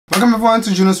Welcome everyone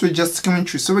to Junosuede just coming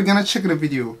through. So we're gonna check the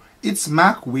video. It's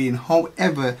Mark Wayne,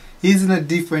 however, he's in a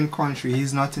different country.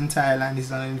 He's not in Thailand,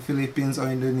 he's not in the Philippines or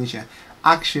Indonesia.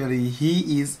 Actually,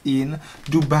 he is in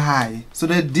Dubai. So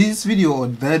the video,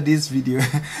 the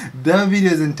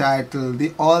video is entitled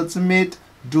The Ultimate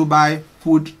Dubai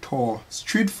Food Tour,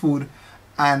 Street Food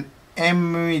and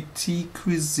Emirati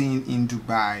Cuisine in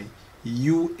Dubai,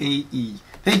 UAE.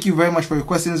 Thank you very much for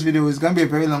requesting this video. It's going to be a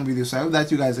very long video, so I hope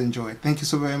that you guys enjoy. Thank you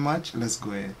so very much. Let's go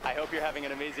ahead. I hope you're having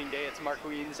an amazing day. It's Mark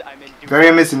Weens. I'm in Dubai. Very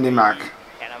amazing day, Mark.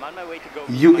 And I'm on my way to go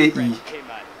UAE.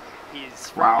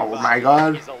 He's wow, Dubai. My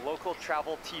God. He's a local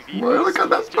travel TV Well, look at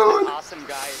that He's just an awesome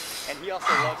guy, and he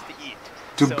also loves to eat.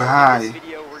 Dubai. So in this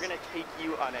video, we're going to take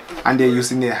you on an and they're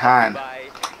using their hand.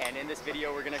 Dubai, and in this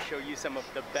video, we're going to show you some of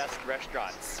the best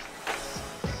restaurants.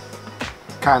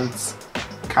 Can't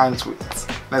wait.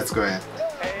 Let's go ahead.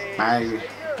 Hey, Hi.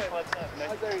 what's up?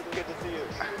 Nice good to see you.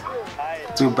 Hi.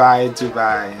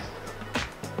 Dubai.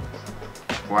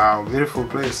 Wow, beautiful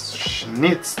place.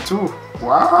 Schnitz too.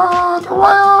 What?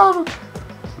 Wow.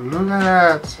 Look at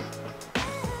that.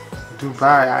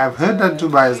 Dubai. I've heard that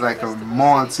Dubai is like a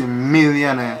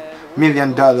multi-million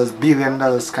dollars, billion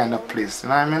dollars kind of place. You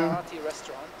know what I mean?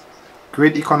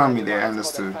 Great economy there, I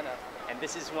understood. And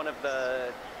this is one of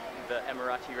the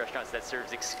Emirati restaurants that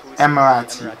serves exclusively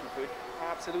Emirati food.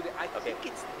 Absolutely. I think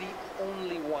it's the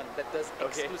only one that does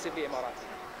exclusively Emirati.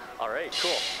 All right,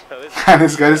 cool. So this and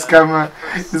he's got his camera.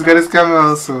 He's got his camera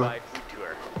also.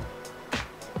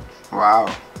 Wow.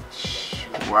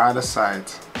 What a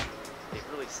sight. They've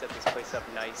really set this place up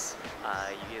nice.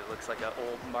 It looks like an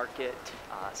old market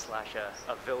slash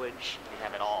a village. We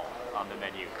have it all on the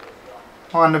menu.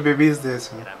 Oh, and the baby is there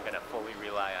too. And I'm going to fully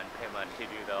rely on Pimon to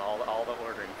do all the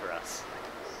ordering for us.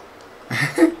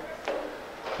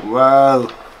 Wow.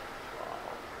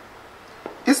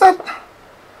 Is that...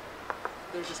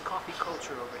 There's this coffee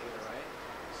culture over here, right?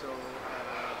 So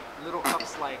little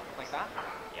cups like that.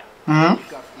 Yeah. Mm-hmm.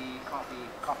 You've got the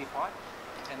coffee pot.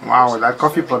 And wow, that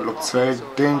coffee pot looks very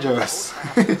dangerous. I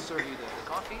have to serve you the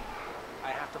coffee.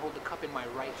 I have to hold the cup in my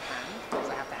right hand because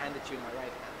I have to hand it to you in my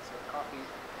right hand. So the coffee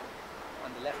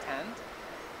on the left hand,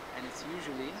 and it's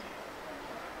usually...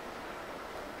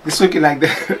 It's looking like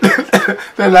that.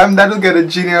 The lamb that'll get a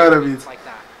genie out of it. Like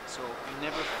that. So you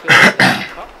never fill the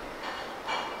cup.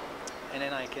 And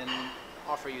then I can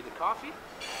offer you the coffee.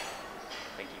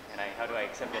 Thank you. And how do I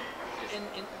accept it?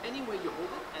 In any way you hold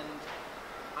it, and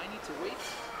I need to wait.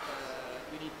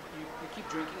 You keep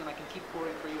drinking, and I can keep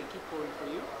pouring for you and keep pouring for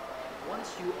you.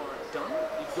 Once you are done,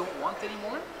 you don't want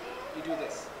anymore, you do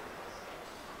this.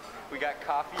 We got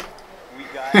coffee. We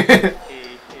got a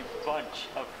bunch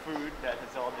of food that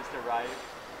has all just arrived.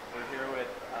 We're here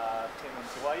with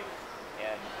Pimon's wife,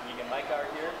 and me and Mike are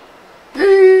here.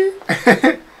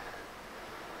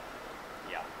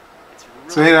 Yeah, it's really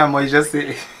so here I'm just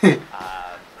say.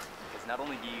 because not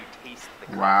only do you taste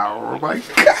the wow, oh my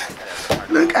God.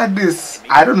 Look at this.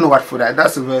 I don't know what food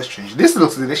that's very strange. This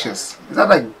looks delicious. Is that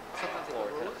like... Sometimes they have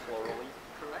rose,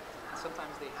 correct? And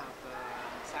sometimes they have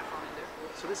saffron in there.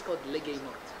 So this is called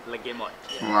leguemot. Leguemot.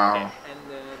 Yeah. Wow. And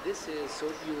this is, so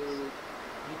you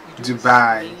do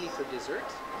Dubai. this mainly for dessert,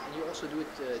 and you also do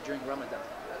it during Ramadan.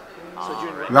 So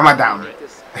during Ramadan. you eat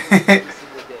this every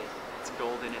single day. It's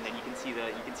golden, and then you can see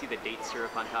the date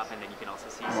syrup on top, and then you can also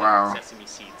see wow. some sesame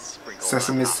seeds sprinkled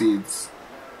Sesame on top. seeds.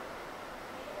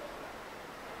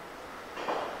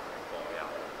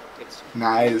 It's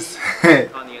nice.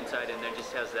 on the inside, and then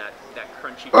just has that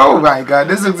crunchy. Oh my God,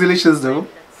 this looks delicious though.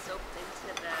 That's soaked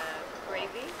into the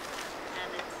gravy,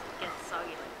 and it gets soggy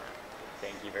like that.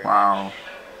 Thank you very wow. much.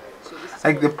 So this is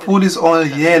Like the food is all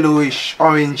yellowish,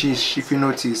 orangish, if you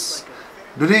notice.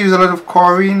 Do they use a lot of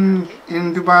curry in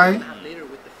Dubai? later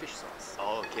with the fish sauce.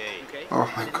 Okay. Oh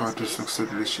my God, this looks so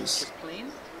delicious. It's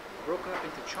plain, broken up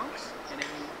into chunks, and then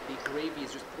the gravy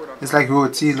is just poured on. It's like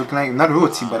roti, look like, not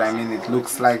roti, but I mean it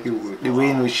looks like the way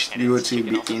in which the roti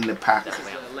will be in the pack. This is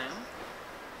lamb.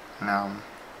 Now,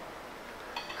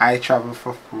 I travel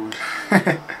for food.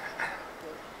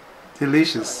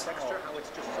 Delicious. Texture, how it's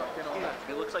just sucked in all that.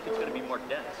 It looks like it's going to be more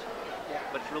dense,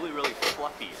 but it's really, really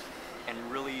fluffy and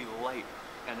really light.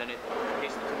 And then you can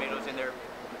taste the tomatoes in there.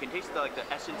 You can taste the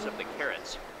essence of the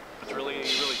carrots. It's really,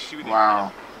 really soothing.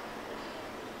 Wow.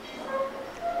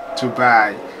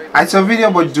 Dubai. I saw a video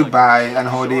about Dubai and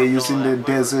how they're using the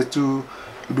desert to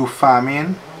do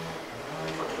farming.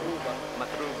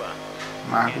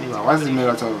 Matruba. What's it made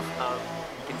out of?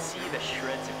 You can see the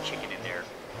shreds of chicken in there.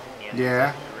 And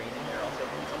Yeah. grain in there also.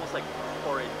 It's almost like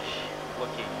porridge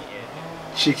looking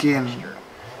in Chicken. texture.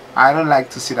 I don't like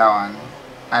to see that one.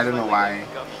 I don't know why.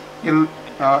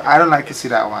 I don't like to see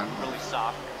that one. Really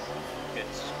soft.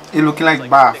 It looking like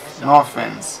bath. No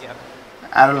offense. Yep.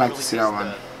 I don't like to Really see that just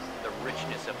one. the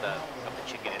richness of the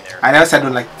chicken in there. I never said I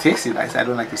don't like to taste it. I said I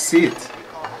don't like to see it.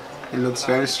 It looks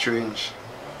very strange.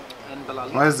 And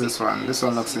balali What is this one? basically This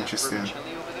one is looks that interesting.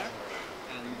 Vermicelli over there.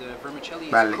 And vermicelli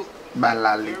is Bali- cooked very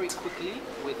Balalit. quickly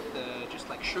with just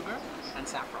like sugar and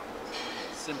saffron.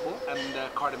 Simple, and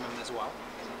cardamom as well.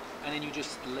 And then you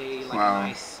just lay like Wow. a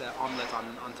nice omelette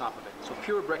on top of it. So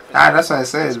pure breakfast. Ah, that's what I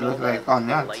said. It Smell looks the like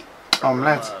omelette. light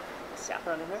Omelette. aroma of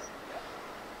saffron in there,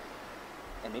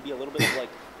 and maybe a little bit of like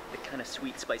the kind of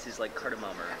sweet spices like cardamom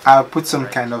or. I'll put some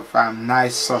kind of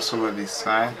nice sauce over this,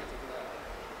 right?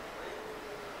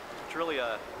 It's really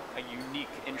a unique,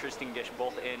 interesting dish,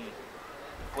 both in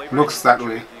flavor. Looks and that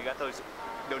way. You got those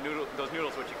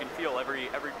noodles which you can feel every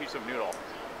piece of noodle,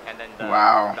 and then the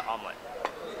omelet.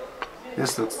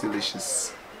 This looks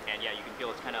delicious. And yeah, you can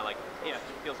feel it's kind of like it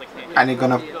feels like. And you're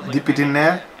gonna dip it in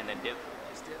there? And then dip.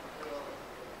 Just dip.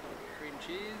 Cream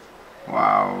cheese.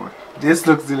 Wow. This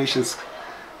looks delicious.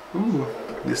 Ooh,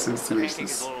 this looks The pancake is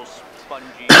delicious. a little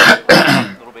spongy,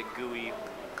 a little bit gooey.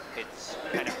 It's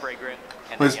kind of fragrant.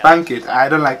 And With then, yeah, pancake, I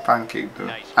don't like pancake though.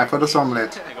 nice I put this cream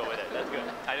omelette. cheese to go with it. That's good.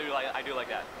 I do like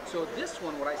that. So this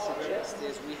one, what I suggest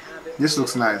is we have it. This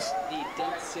looks nice. The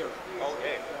date syrup.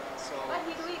 Okay.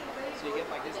 So you get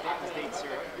like this date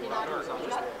syrup. So I'll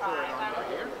just pour it on over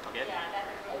here. Okay.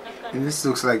 And this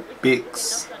looks like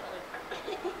Bix.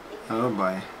 Oh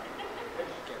boy.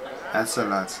 That's a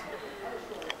lot. So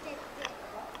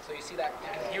you see that? You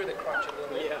can hear the crunch a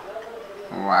little.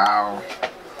 Yeah. Wow.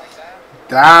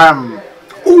 Damn.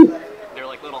 Ooh. They're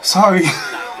like little. Sorry.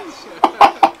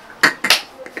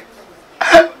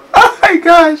 Oh my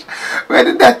gosh. Where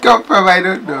did that come from? I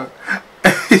don't know.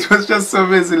 It was just so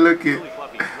amazing looking. Really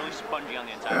fluffy, really spongy on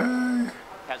the inside.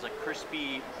 Has a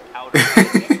crispy outer,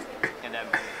 and then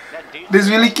that date This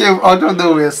really came out of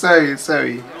nowhere. Sorry.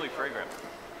 really fragrant.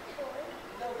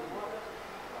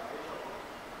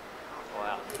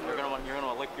 Wow, you're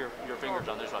gonna lick your fingers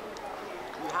on this one.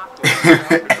 You have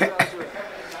to.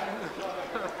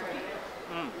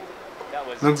 That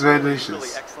was Looks very really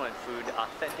delicious. excellent food,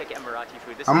 authentic Emirati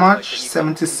food. This How is much? the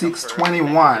place that you come for $76.21.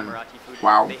 authentic Emirati food.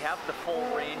 Wow. They have the full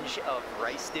range of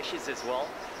rice dishes as well,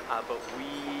 but we.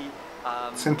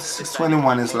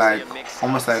 $76.21 is like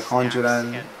almost like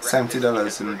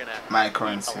 $170 in my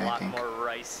currency, A I lot think. more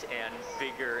rice and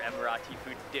bigger Emirati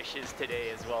food dishes today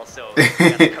as well. So that's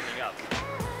coming up.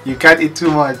 You can't eat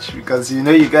too much because you know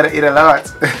you gotta eat a lot.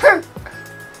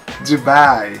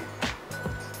 Dubai.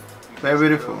 Very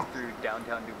beautiful. Go through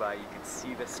downtown Dubai, you can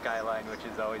see the skyline, which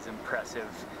is always impressive.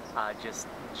 Just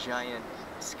giant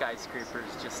skyscrapers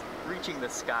just reaching the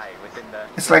sky within the.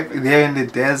 It's like they're in the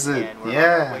desert. And we're on our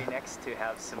Yeah. way next to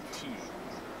have some tea.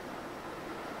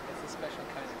 It's a special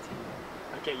kind of tea.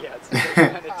 Okay, yeah, it's a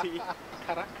different kind of tea.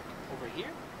 Karak over here.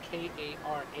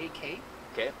 K-A-R-A-K.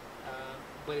 Okay.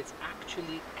 But it's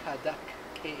actually Kadak.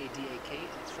 K-A-D-A-K.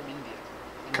 And it's from India.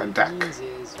 And Kadak. what it means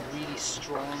is really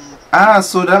strong. Ah,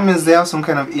 so that means they have some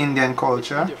kind of Indian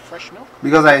culture. Either fresh milk.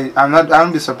 Because I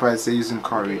won't be surprised they're using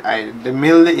curry. The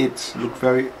meal they eat look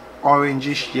very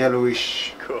orangish,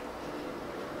 yellowish. Cool.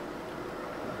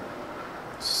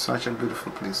 Such a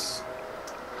beautiful place.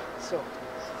 So,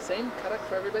 same Karak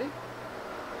for everybody?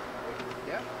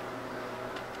 Yeah?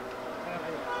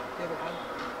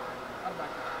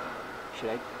 Should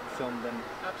I film them?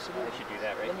 Absolutely. I should do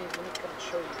that, right? Let me kind of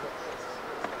show you what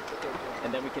they're doing.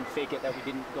 And then we can fake it that we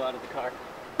didn't go out of the car.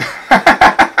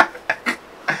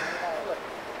 Look,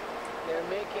 they're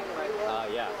making like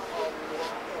Yeah.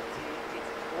 it's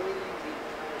boiling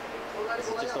the This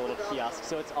is just a little kiosk,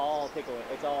 so it's all takeaway.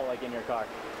 It's all like in your car.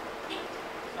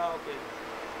 Oh, okay.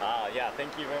 Yeah.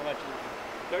 Thank you very much.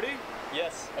 Ready?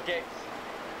 Yes. Okay.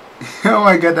 Oh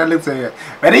my god, that looks very hot.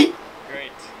 Ready?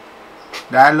 Great.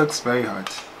 That looks very hot.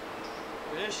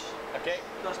 Finish. Okay.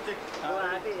 Plastic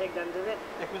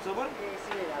एक में sober और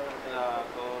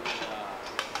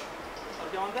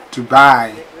क्या मानते हैं Dubai.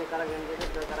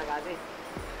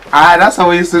 Ah, that's how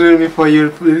we used to do it before. You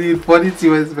pour it, it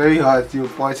was very hot. You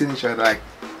pour it in each other like.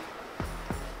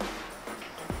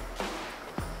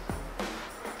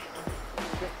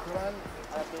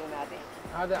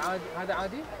 هذا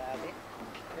عادي.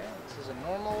 Okay, this is a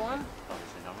normal one. Oh,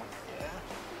 this is a normal.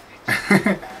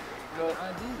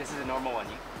 عادي. This is a normal one.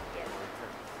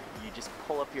 You just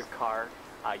pull up your car.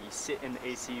 You sit in the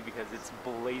AC because it's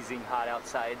blazing hot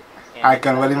outside. And I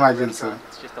can well it's a imagine restaurant. so.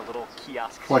 It's just a little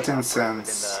kiosk. 14 shop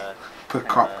cents within per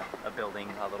kind cup. of a building.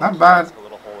 A little Not bad. kiosk, a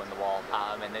little hole in the wall.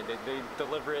 And then they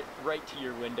deliver it right to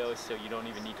your window, so you don't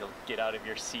even need to get out of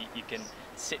your seat. You can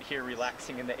sit here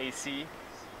relaxing in the AC.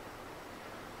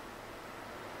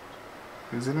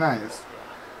 Is it nice?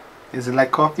 Is it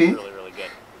like coffee? Really, really good.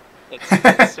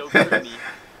 It's so creamy.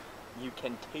 You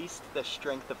can taste the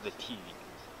strength of the tea.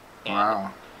 And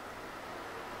Wow.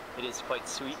 it is quite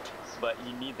sweet, but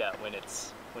you need that when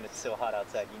it's so hot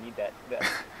outside. You need that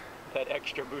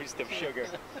extra boost of sugar.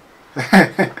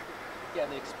 Yeah,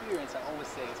 the experience, I always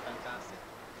say, is fantastic.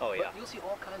 Oh yeah. But you'll see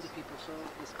all kinds of people. So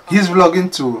this He's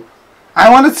vlogging too. I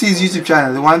want to see his YouTube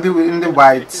channel. The one in the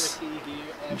white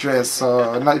dress,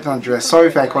 or not even dress. Sorry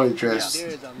if I call it dress.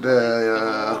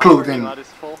 The clothing, Lot is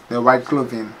full. the white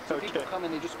clothing. So people come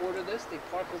and they just order this. They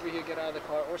park over here, get out of the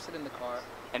car, or sit in the car.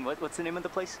 And what's the name of the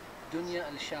place? Dunya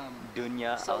Al Sham.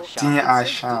 Dunya So, Al Dunya Sham. Al it says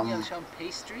Sham. Dunya Al Sham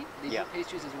pastry. They Yeah. do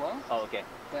pastries as well. Oh, okay.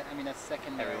 But I mean that's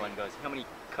secondary. Everyone goes. How many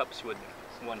cups would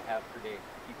one have per day?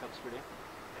 A few cups per day,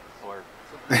 or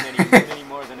many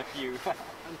more than a few?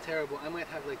 I'm terrible. I might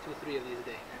have like 2-3 of these a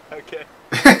day. Okay.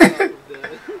 On top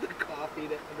of the coffee,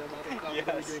 the amount of coffee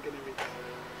that we Yes. drink and everything.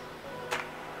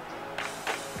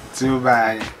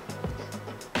 Dubai.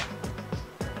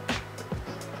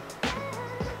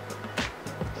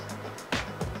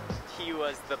 He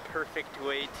was the perfect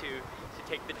way to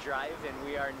take the drive, and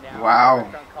we are now Wow. at a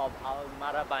restaurant called Al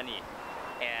Marabani,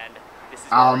 and this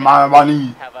is Al where we're gonna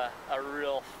Marabani. have a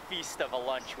real feast of a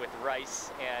lunch with rice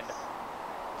and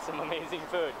some amazing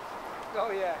food.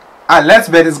 Oh yeah. Let's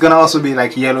bet it's gonna also be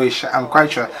like yellowish. I'm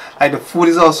quite sure. Like the food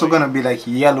is also gonna be like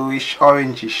yellowish,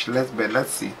 orangish. Let's bet.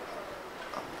 Let's see.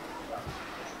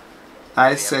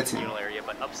 Nice They have a setting. communal area,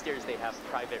 but upstairs they have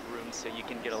private rooms, so you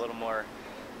can get a little more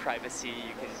privacy.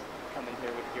 You can come in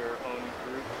here with your own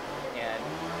group, and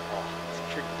it's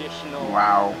traditional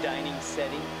Wow. dining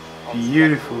setting.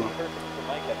 Beautiful. Perfect for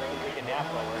Mike. I can take a nap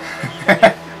while we're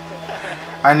eating.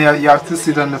 And you have to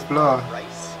sit on the floor.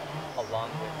 Rice, along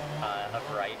with a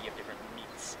variety of different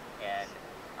meats. And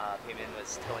Payman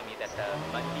was telling me that the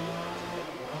mandi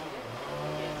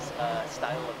is a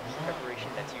style of meat preparation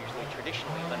that's usually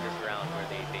traditionally underground, where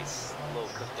they slow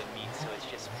cook the meat, so it's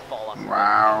just fall off.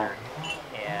 Wow.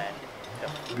 And the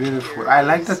food Beautiful. here I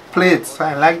like is that plate.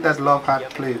 I like that love heart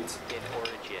Yemen plate. in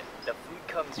origin. The food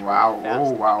comes Wow. really fast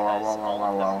Oh, wow, wow, because wow, all wow,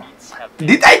 of the wow. meats have been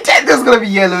Did I tell you it's gonna be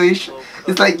yellowish?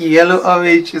 It's like yellow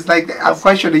orange. It's like I'm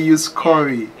quite sure they use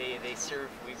curry. They serve,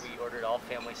 we ordered all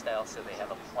family style, so they have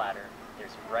a platter.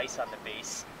 There's rice on the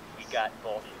base. We got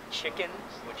both chicken,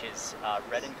 which is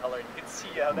red in color, and you can see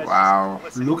how that's Wow.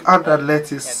 just glistening. Look at that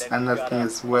lettuce then and we that got thing a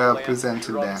is well lamb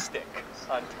presented there. drumstick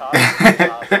on top. Plus we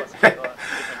have a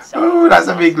different salad Oh, that's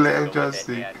a big sauces to go lamb with it,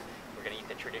 drumstick. and we're gonna eat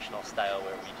the traditional style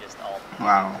where we just all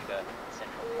Wow. eat the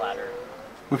central platter.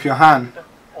 With your hand.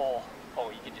 Oh,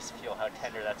 you can just feel how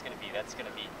tender that's gonna be. That's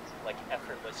gonna be like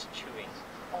effortless chewing.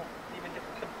 Oh, even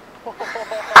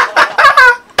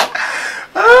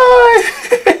Oh,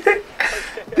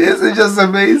 this is just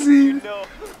amazing. no.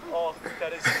 Oh,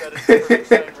 that is the perfect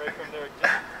sign right from there.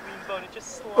 Just lean bone, it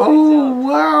just slides Oh, out.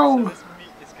 wow. So this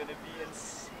meat is gonna be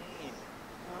insane.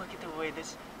 Look at the way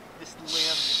this lamb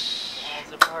just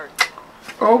falls apart.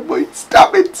 Oh boy,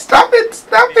 stop it, stop it,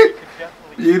 stop You it. could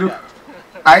definitely eat Beautiful.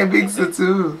 that. I think so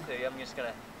too. So I'm just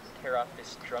gonna tear off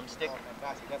this drumstick. Oh,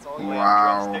 fantastic. That's all you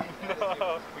Wow. Drumstick.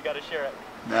 No, we gotta share it.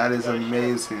 That is Gotta share it.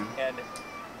 amazing. And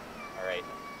all right,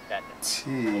 that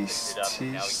Cheese, opens it up,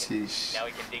 and cheese. now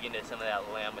we can dig into some of that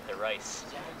lamb with the rice.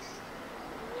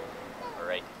 All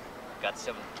right, got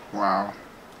some. Wow.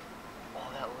 Oh,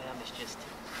 that lamb is just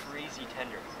crazy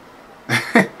tender.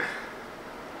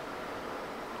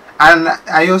 And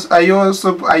are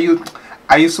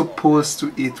you supposed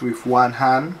to eat with one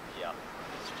hand? Yeah,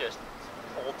 it's just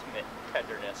ultimate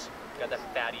tenderness. Got the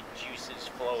fatty juices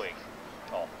flowing.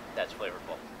 Oh, that's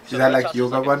flavorful. Is that like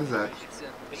yoga? What is that?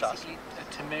 It's Sauce. basically a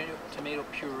tomato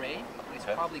puree. It's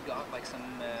Okay. probably got like some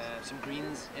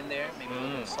greens in there, maybe a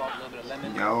little bit of salt, a little bit of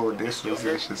lemon. Yo, this was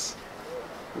delicious.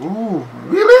 Ooh,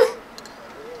 really?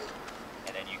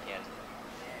 And then you can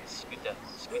scoot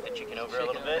the chicken over a Shake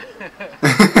little it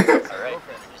bit. All right,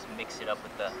 just mix it up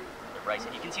with the rice.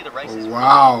 And you can see the rice is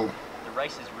Wow. the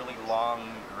rice is really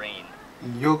long grain.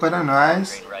 You got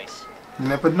nice. Grain rice. You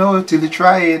never know till you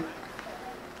try it.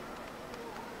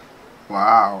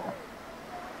 Wow.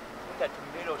 That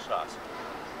tomato sauce.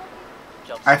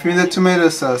 I feel the tomato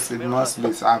sauce, it must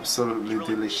be absolutely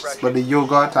delicious. But the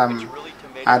yogurt, I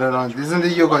don't know. Isn't the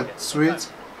yogurt sweet? You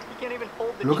can't even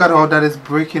hold the Look at how that is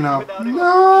breaking up. without it.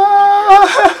 No!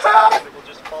 It will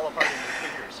just fall apart in your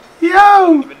fingers. I Yo!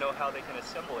 don't even know how they can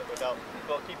assemble it without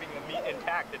keeping the meat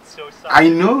intact. It's so soft. I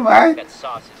know, right? That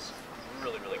sauce is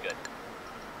really, really good.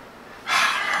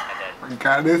 And then,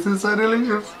 God, this is so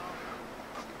delicious.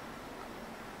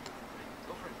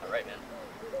 all right, man.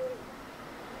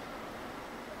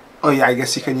 Oh yeah, I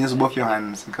guess you can use both your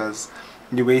hands because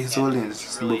The way he's holding it, And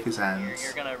just you really, both his hands.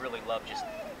 you're gonna really love just.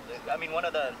 I mean, one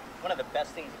of the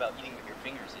best things about eating with your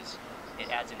fingers is it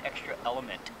adds an extra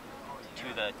element to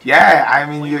the. Yeah, I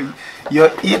mean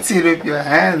you're eating with your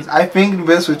hands. I think the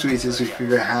best way to eat is with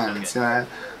your hands, you know.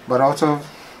 But out of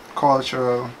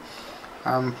cultural,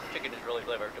 Chicken is really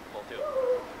flavorful too.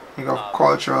 you got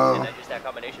cultural And then just that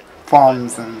combination.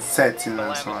 forms and settings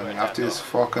and so on. You have to use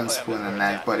fork and spoon and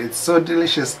knife, but it's so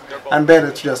delicious and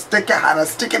better to just take your hand and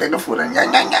stick it in the food and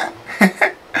yeah.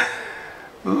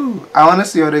 Ooh, I want to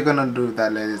see how they're gonna do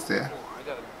that lettuce there. I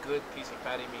got a good piece of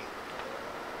fatty meat.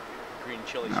 Green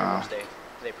chili shrimp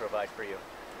they provide for you,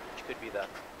 which could be the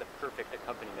perfect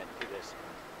accompaniment to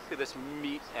this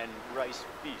meat and rice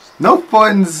feast. No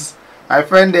phones, my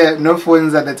friend. There, no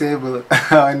phones at the table.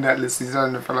 On that list, he's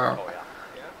on the floor. Oh yeah.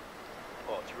 Yeah.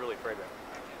 Oh, it's really fragrant.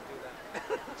 I can't do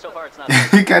that. So far, it's not.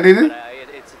 You can eat it?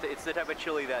 But it's the type of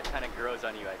chili that kind of grows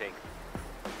on you, I think.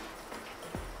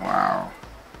 Wow.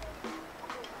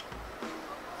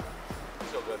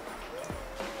 So good.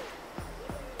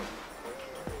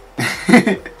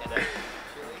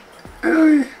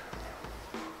 Ooh.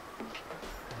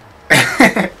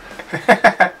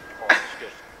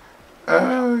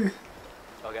 Oh.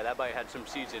 Okay, that bite had some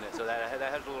seeds in it, so that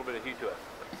has a little bit of heat to it.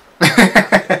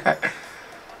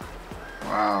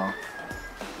 Wow.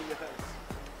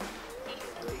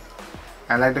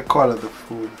 I like the color of the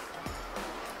food.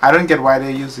 I don't get why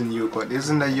they're using yogurt.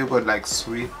 Isn't the yogurt like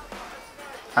sweet?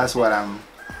 That's what I'm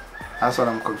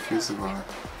confused about.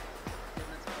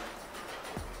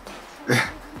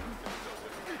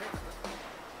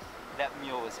 That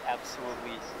meal was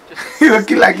absolutely just You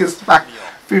looking like it's back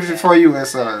 $54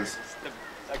 US.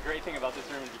 A great thing about this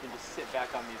room is you can just sit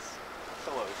back on these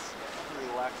pillows and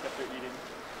relax after eating.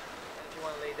 If you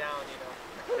want to lay down, you know.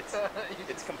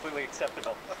 It's completely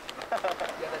acceptable.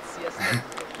 Yeah, that's siesta.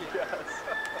 Yes.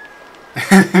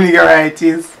 Nigga, right,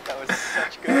 cheese. That was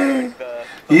such good.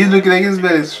 He's looking like his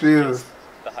belly is filled.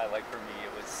 The highlight for me.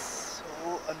 It was so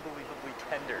unbelievably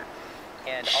tender,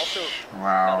 and also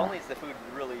Wow. not only is the food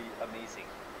really amazing,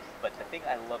 but the thing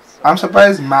I love so I'm much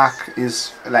surprised Mac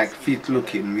is like fit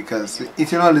looking because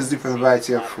eating all these different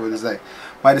variety of food is like,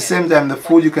 but at the same time the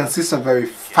food you can see some very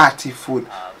fatty food.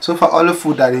 So for all the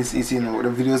food that he's eating, the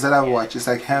videos that I've watched, it's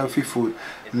like healthy food,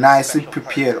 nicely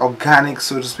prepared, organic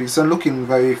so to speak. So looking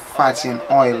very fatty and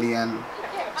oily and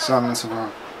so on and so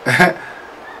forth.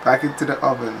 Back into the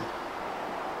oven.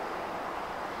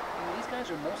 These guys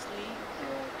are mostly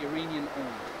Iranian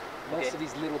owned. Most of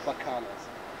these little bakalas.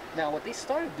 Now what they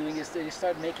started doing is they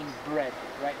started making bread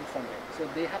right in front of it. So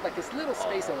they have like this little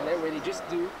space over there where they just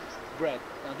do bread.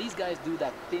 Now these guys do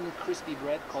that thin crispy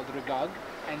bread called regag,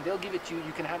 and they'll give it to you.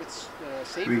 You can have it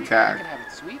savory, you can have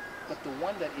it sweet, but the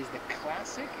one that is the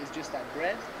classic is just that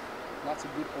bread, lots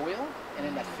of good oil, and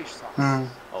then that fish sauce.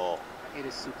 Oh. It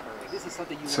is superb. This is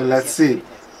something you So want let's to see. get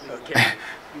Okay.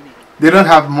 unique. They don't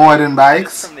have modern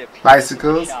bikes,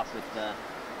 bicycles. Shop with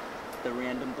the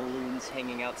random balloons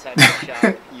hanging outside the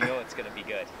shop, you know it's gonna be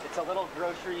good. It's a little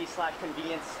grocery /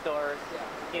 convenience store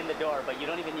in the door, but you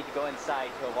don't even need to go inside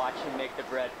to watch him make the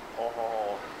bread.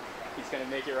 Oh, he's gonna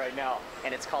make it right now,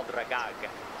 and it's called ragag.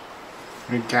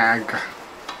 Gag.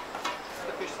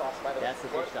 The fish sauce, by the way. That's the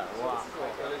fish sauce. Wow.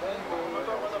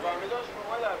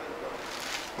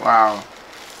 Wow.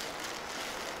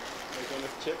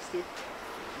 Chips too?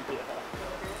 Yeah.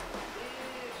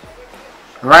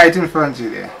 Right in front of you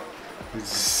there.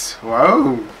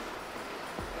 Whoa.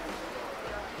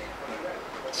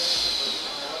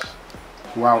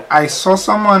 Wow, I saw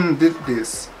someone did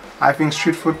this. I think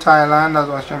Street Food Thailand. I was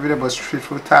watching a video about Street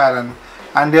Food Thailand,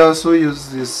 and they also use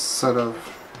this sort of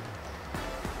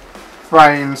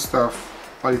frying stuff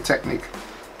for the technique.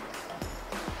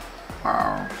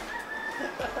 Wow.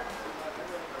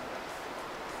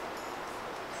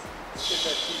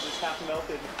 That cheese is half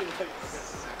melted.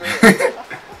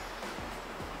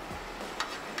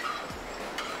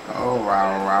 Oh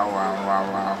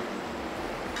wow.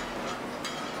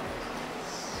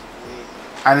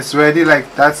 And it's ready,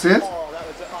 like that's it? Oh, that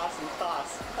was an awesome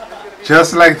toss.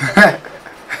 Just like that.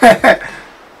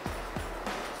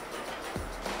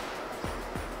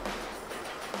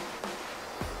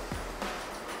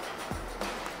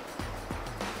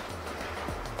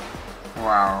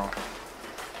 Wow.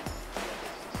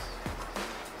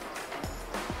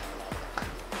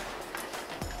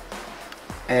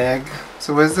 Egg.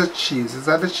 So where's the cheese? Is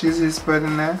that the cheese he's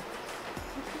putting there?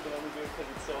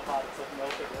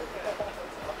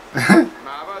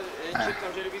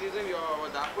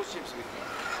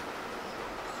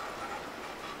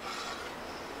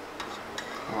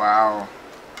 Wow.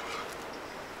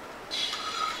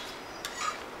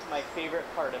 my favorite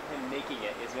part of him making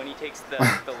it is when he takes the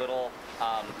little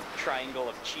triangle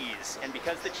of cheese, and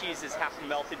because the cheese is half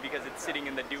melted because it's sitting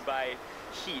in the Dubai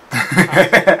heat, kind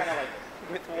of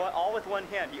like with one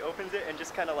hand he opens it and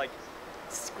just kind of like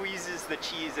squeezes the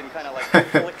cheese and kind of like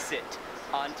flicks it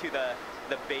onto the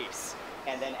base,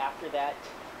 and then after that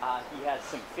he has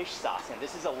some fish sauce, and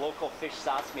this is a local fish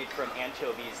sauce made from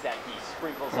anchovies that he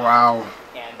sprinkles on,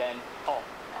 and then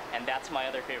and that's my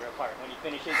other favorite part. When he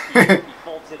finishes, he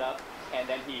folds it up, and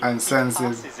then he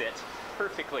tosses it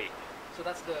perfectly. So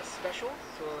that's the special.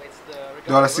 So it's the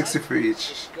 $1.60 for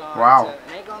each. It's got wow.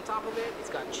 An egg on top of it. It's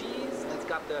got cheese. And it's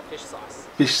got the fish sauce.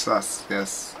 Fish sauce,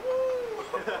 yes.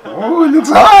 Oh, it looks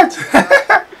hot.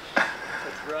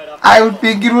 I would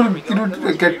think it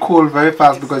would get cold very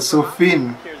fast because it's so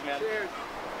thin. Cheers, man. Cheers.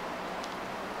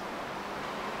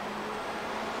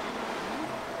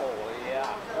 Oh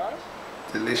yeah.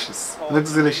 Delicious. Oh,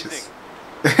 Looks delicious.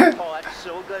 Oh, that's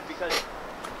so good because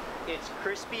it's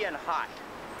crispy and hot.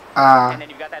 And then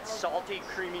you've got that salty,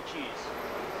 creamy cheese.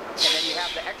 And then you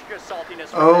have the extra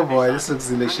saltiness. Oh boy, this looks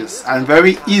delicious and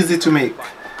very easy to make.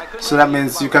 So that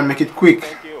means you can make it quick.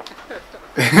 Thank you.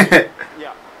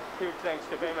 Yeah. Huge thanks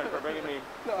to Payman for bringing me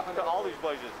to all these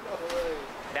places.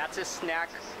 That's a snack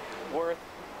worth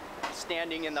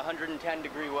standing in the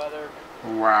 110-degree weather.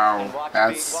 Wow,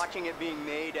 and watching it being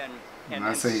made and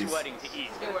sweating to eat.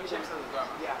 Yeah,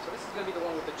 so this is going to be the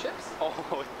one with the chips.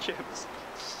 Oh, with chips.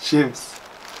 Chips.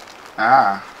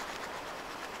 Ah.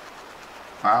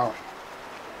 Wow.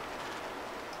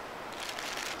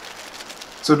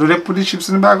 So do they put the chips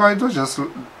in the bag or it was just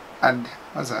add,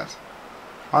 what's that?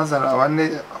 What's that?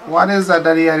 What is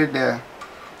that he added there?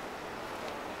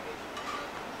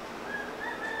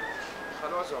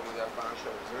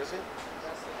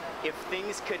 If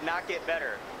things could not get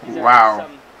better. Wow.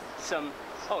 Some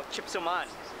chips oman.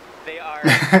 They are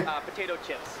potato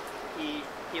chips. He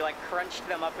like crunched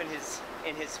them up in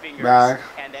his fingers,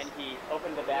 and then he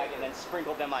opened the bag and then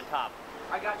sprinkled them on top.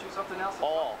 I got you something else.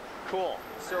 Oh, cool.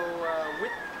 So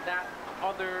with that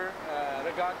other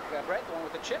regat bread, the one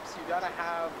with the chips, you gotta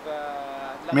have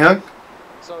milk.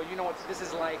 So you know what this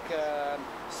is like,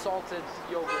 salted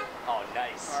yogurt. Oh,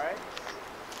 nice. All right.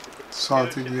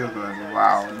 Salted yogurt.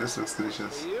 Wow, this looks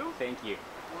delicious. For you? Thank you.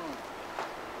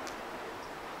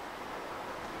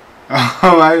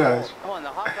 Oh my gosh. Oh, and the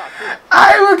hot dog too.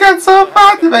 I will get so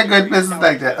fat if I go to places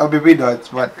like that. Oh, maybe not,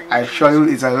 but I assure you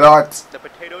it's a lot. The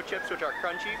potato chips, which are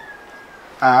crunchy.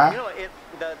 You know,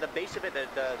 the base of it,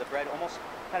 the bread almost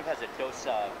kind of has a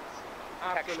dosa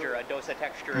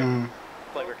texture, and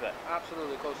flavor to it.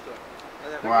 Absolutely close to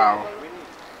it. Wow.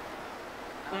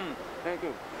 Thank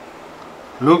you.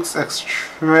 Looks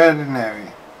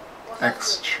extraordinary.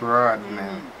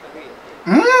 Extraordinary.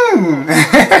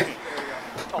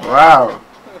 Wow.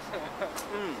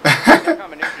 The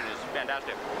combination is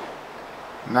fantastic.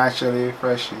 Naturally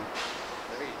refreshing.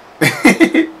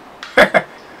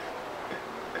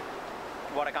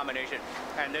 What a combination.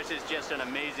 And this is just an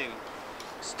amazing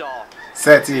stall.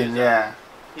 Setting, yeah.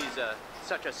 He's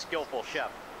such a skillful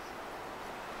chef.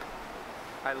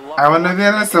 I wonder if they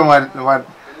understand what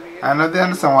I know they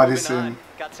understand what he's saying.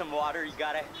 Got some water, you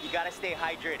gotta stay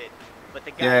hydrated. But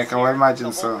the guys yeah, I can well imagine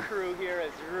the whole so. crew here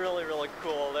is really, really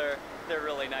cool. They're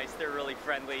really nice. They're really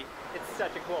friendly. It's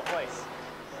such a cool place.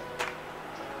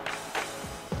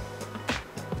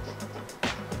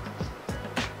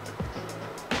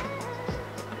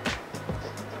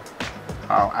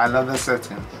 Wow, I love the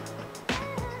setting.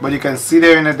 But you can see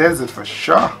there in the desert for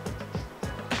sure.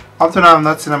 Up to now, I've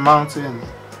not seen a mountain.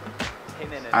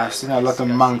 I've seen a lot of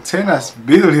mountainous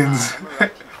buildings.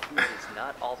 It's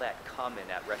not all that common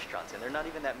at restaurants, and there are not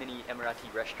even that many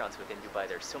Emirati restaurants within Dubai.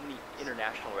 There's so many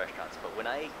international restaurants, but when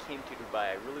I came to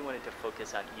Dubai, I really wanted to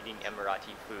focus on eating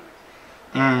Emirati food.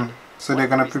 So they're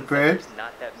gonna prepare it? There's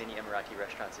not that many Emirati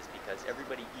restaurants is because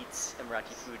everybody eats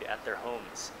Emirati food at their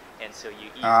homes, and so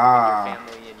you eat with your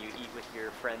family and you eat with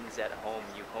your friends at home.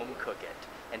 You home cook it,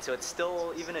 and so it's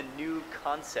still even a new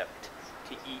concept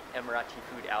to eat Emirati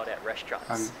food out at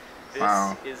restaurants.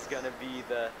 This is gonna be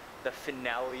the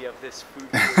finale of this food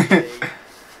tour.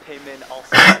 Payman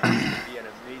also happens to be an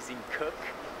amazing cook,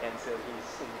 and so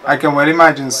he's I can well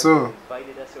imagine so.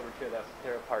 Invited us over to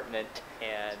their apartment,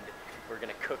 and we're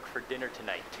gonna cook for dinner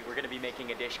tonight. We're gonna be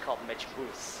making a dish called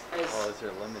mechbous. Oh, those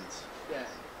are lemons. Yeah.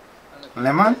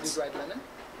 Lemons? Dried lemon?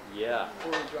 Yeah.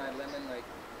 Fully dried lemon, like.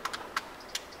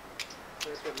 So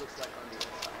that's what it looks like on the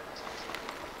inside.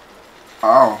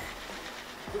 Oh.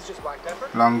 This is just black pepper.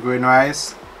 Long grain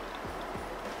rice.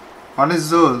 What is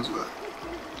those?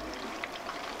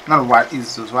 Not what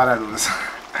is those, what are those?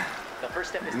 The first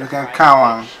step is Look to at fry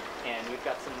Kawang. the fish, and we've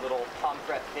got some little pommes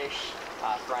prep fish,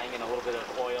 frying in a little bit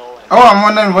of oil. And Oh, I'm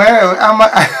wondering where.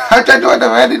 I tried to wonder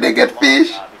where did they get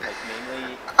fish? because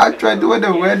mainly I tried to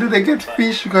wonder where do they get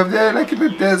fish because they're like in the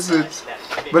desert.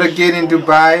 But again, in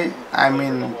Dubai, I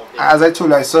mean, as I told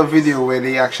you, I saw a video where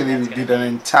they actually did an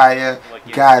entire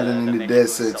garden in the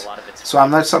desert. So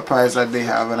I'm not surprised that they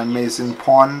have an amazing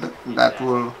pond that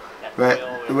will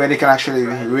where they can actually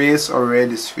raise or rear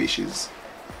these fishes.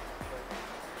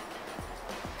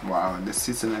 Wow, the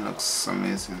seasoning looks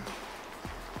amazing.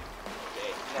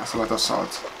 That's a lot of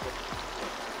salt.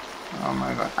 Oh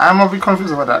my god, I'm a bit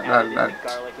confused about that.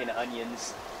 Garlic and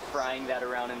onions, frying that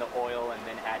around in the oil, and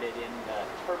then added in the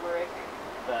turmeric,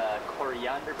 the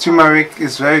coriander. Turmeric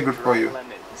is very good for you.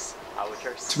 Lemons, which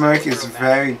are Turmeric is aromatic,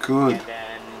 very good. And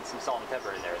then some salt and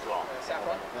pepper in there as well.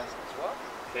 Saffron as well.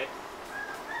 Okay.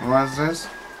 What's this?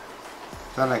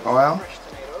 Is that like oil? Fresh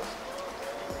tomatoes.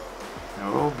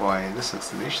 Oh boy, this looks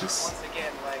delicious. Once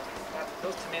again, like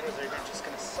those tomatoes are just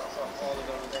going to suck up all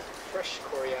of the fresh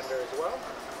coriander as well.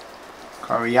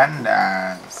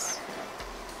 Corianders.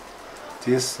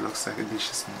 This looks like a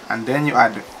delicious one. And then you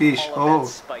add the fish. All of Oh, that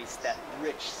spice, that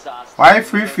rich sauce. why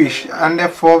 3 fish? And there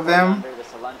 4 of them? The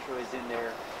cilantro is in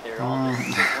there. They're all just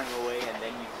sizzling away, and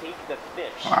then you take the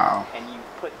fish Wow. and you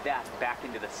put that back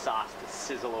into the sauce to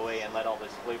sizzle away and let all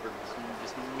this flavor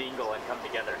just mingle and come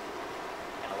together.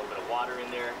 And a little bit of water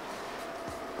in there.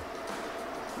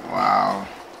 Wow.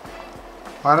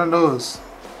 What are those?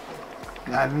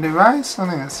 Adding the rice on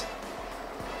this.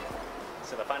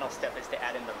 So the final step is to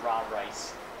add in the raw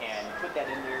rice and put that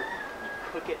in there. You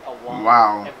cook it along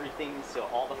Wow. with everything, so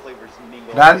all the flavors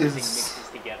mingle. That everything is- mixes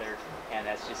together, and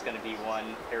that's just going to be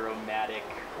one aromatic,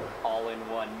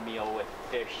 all-in-one meal with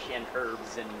fish and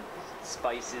herbs and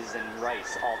spices and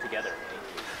rice all together.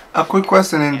 A quick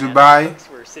question: in And Dubai,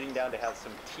 we're sitting down to have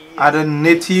some tea. are the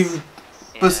native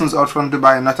persons out from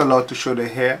Dubai not allowed to show their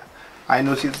hair? I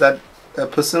noticed that the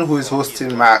person who is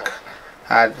hosting Mark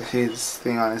had his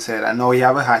thing on his head. I know he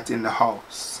have a hat in the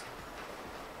house.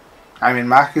 I mean,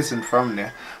 Mark isn't from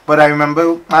there, but I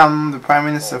remember the Prime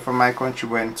Minister from my country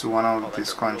went to one of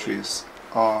these countries,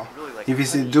 or he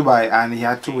visited Dubai, and he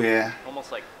had to wear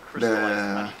almost like crystallized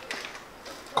the honey.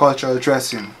 cultural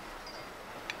dressing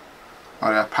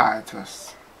or the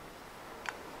apparatus.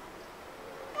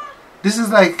 This is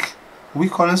like, we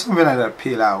call it something like that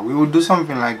pilau. We would do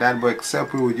something like that, but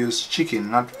except we would use chicken,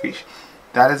 not fish.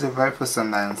 That is the very first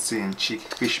time that I'm seeing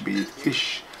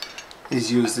fish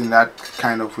is used in that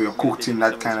kind of way, or cooked in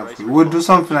that kind of way. We would do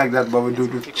something like that, but we do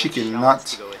the chicken, not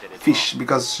fish,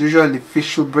 because usually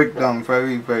fish will break down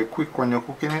very, very quick when you're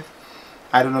cooking it.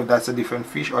 I don't know if that's a different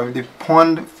fish, or if the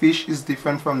pond fish is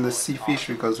different from the sea fish,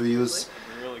 because we use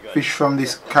fish from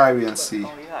this Caribbean Sea.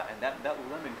 Oh yeah, and that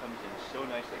lemon comes in so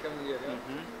nicely.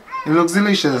 It looks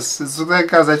delicious. It's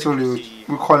like, as I told you,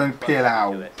 we call it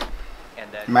pilau.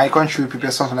 In my country, we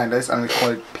prepare something like this and we call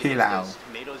it pilau.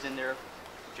 Tomatoes in there,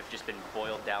 which have just been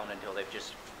boiled down until they've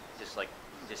just like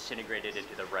disintegrated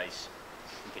into the rice.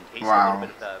 You can taste a little bit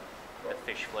of the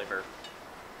fish flavor.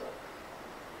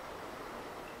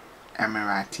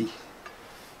 Emirati.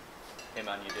 Hey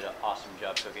man, you did an awesome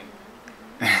job cooking.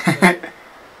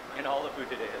 And all the food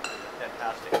today has been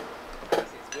fantastic.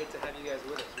 It's great to have you guys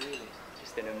with us, really.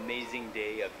 Just an amazing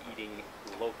day of eating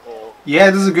local.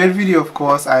 Yeah, this is a great video, of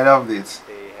course. I loved it.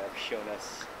 They have shown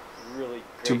us really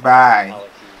great Dubai. hospitality,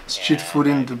 Street food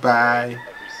and in I've Dubai. enjoyed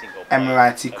every single bite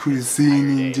Emirati of this cuisine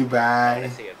in entire day. I Dubai.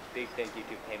 want to say a big thank you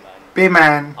to Payman.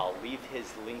 Payman. I'll leave his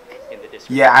link in the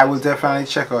description. Yeah, I will definitely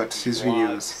check out his He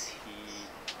videos.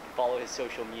 follow his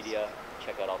social media.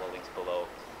 Check out all the links below.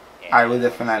 I will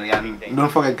definitely. And don't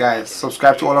forget, guys,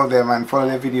 subscribe to all of them and follow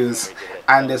their videos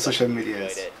and their social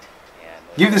medias.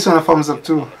 Give this one a thumbs up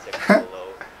too. And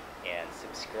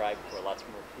subscribe for lots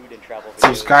more food and travel videos.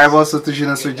 Subscribe also to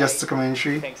Junosuede Just a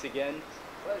Commentary. Thanks again.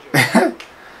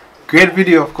 Great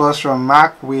video, of course, from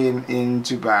Mark Wayne in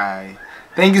Dubai.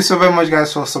 Thank you so very much,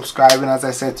 guys, for subscribing. As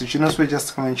I said, to Junosuede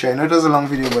Just a Commentary. I know it was a long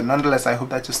video, but nonetheless, I hope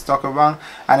that you stuck around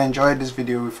and enjoyed this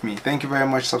video with me. Thank you very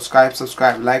much. Subscribe,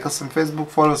 like us on Facebook,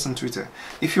 follow us on Twitter.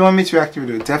 If you want me to react to the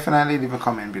video, definitely leave a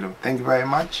comment below. Thank you very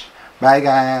much. Bye,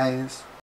 guys.